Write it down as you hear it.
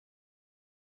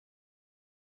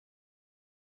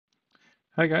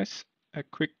Hi guys, a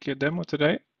quick demo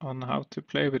today on how to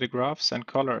play with the graphs and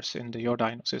colors in the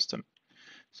YourDyno system.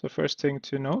 So first thing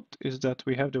to note is that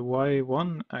we have the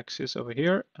Y1 axis over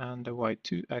here and the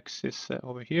Y2 axis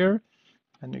over here,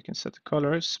 and you can set the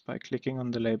colors by clicking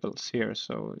on the labels here.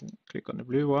 So click on the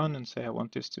blue one and say I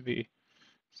want this to be,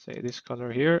 say, this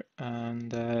color here, and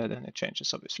then it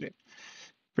changes obviously.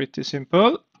 Pretty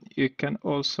simple. You can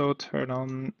also turn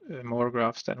on more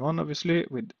graphs than one obviously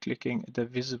with clicking the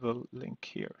visible link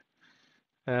here.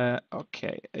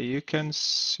 Okay, you can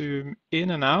zoom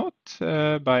in and out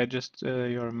by just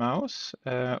your mouse,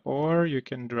 or you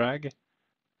can drag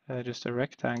just a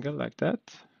rectangle like that,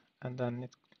 and then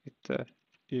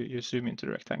you zoom into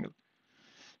the rectangle.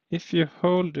 If you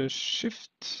hold the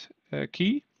Shift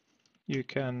key, you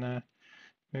can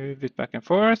move it back and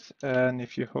forth, and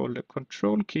if you hold the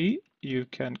Control key, you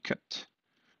can cut.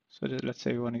 So let's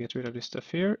say you want to get rid of this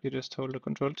stuff here, you just hold the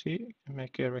Control key,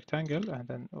 make a rectangle, and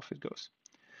then off it goes.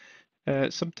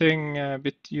 Something a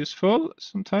bit useful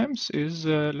sometimes is,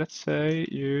 let's say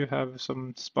you have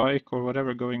some spike or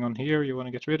whatever going on here, you want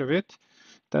to get rid of it.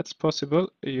 That's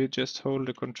possible. You just hold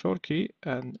the Control key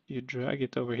and you drag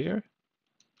it over here,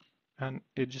 and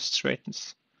it just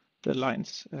straightens the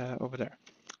lines over there,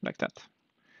 like that.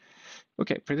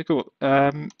 Okay, pretty cool.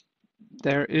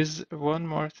 There is one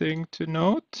more thing to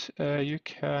note. You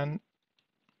can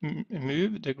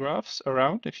move the graphs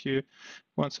around if you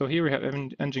want. So here we have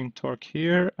engine torque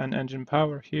here and engine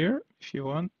power here. If you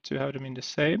want to have them in the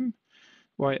same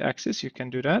y-axis, you can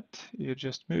do that. You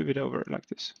just move it over like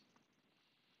this.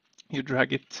 You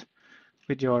drag it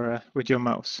with your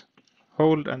mouse.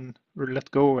 Hold and let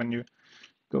go when you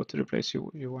go to the place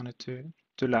you want it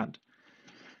to land.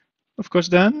 Of course,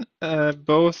 then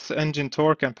both engine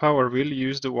torque and power will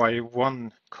use the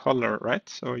Y1 color, right?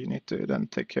 So you need to then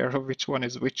take care of which one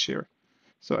is which here.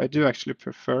 So I do actually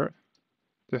prefer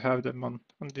to have them on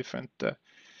different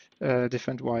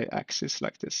y-axis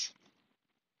like this.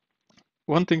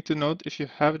 One thing to note, if you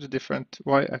have the different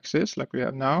y-axis like we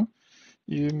have now,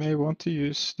 you may want to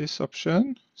use this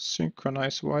option,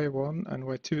 Synchronize Y1 and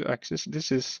Y2 axis.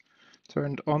 This is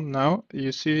turned on now.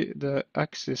 You see the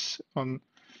axis on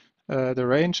the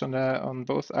range on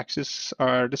both axes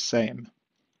are the same.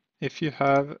 If you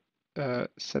have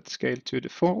set scale to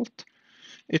default,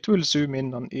 it will zoom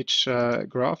in on each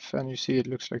graph, and you see it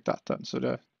looks like that then. So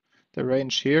the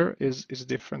range here is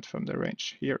different from the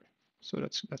range here. So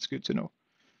that's good to know.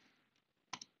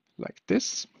 Like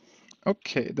this.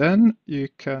 Okay, then you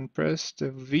can press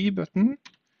the V button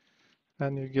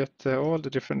and you get all the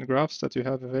different graphs that you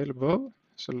have available.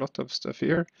 There's a lot of stuff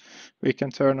here. We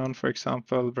can turn on, for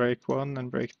example, break 1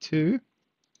 and break 2,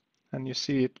 and you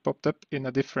see it popped up in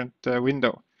a different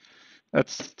window.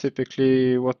 That's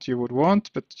typically what you would want,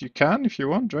 but you can, if you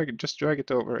want, just drag it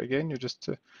over. Again, you just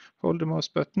hold the mouse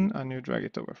button and you drag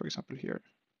it over, for example, here.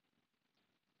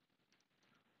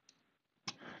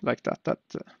 Like that. That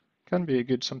can be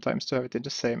good sometimes to have it in the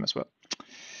same as well.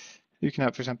 You can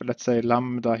have, for example, let's say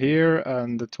lambda here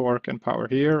and the torque and power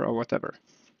here or whatever.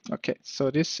 Okay,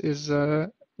 so this is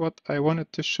what I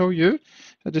wanted to show you.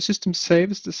 The system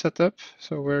saves the setup,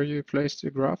 so where you place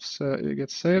the graphs, it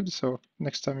gets saved. So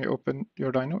next time you open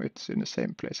YourDyno, it's in the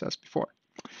same place as before.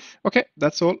 Okay,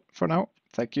 that's all for now.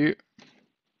 Thank you.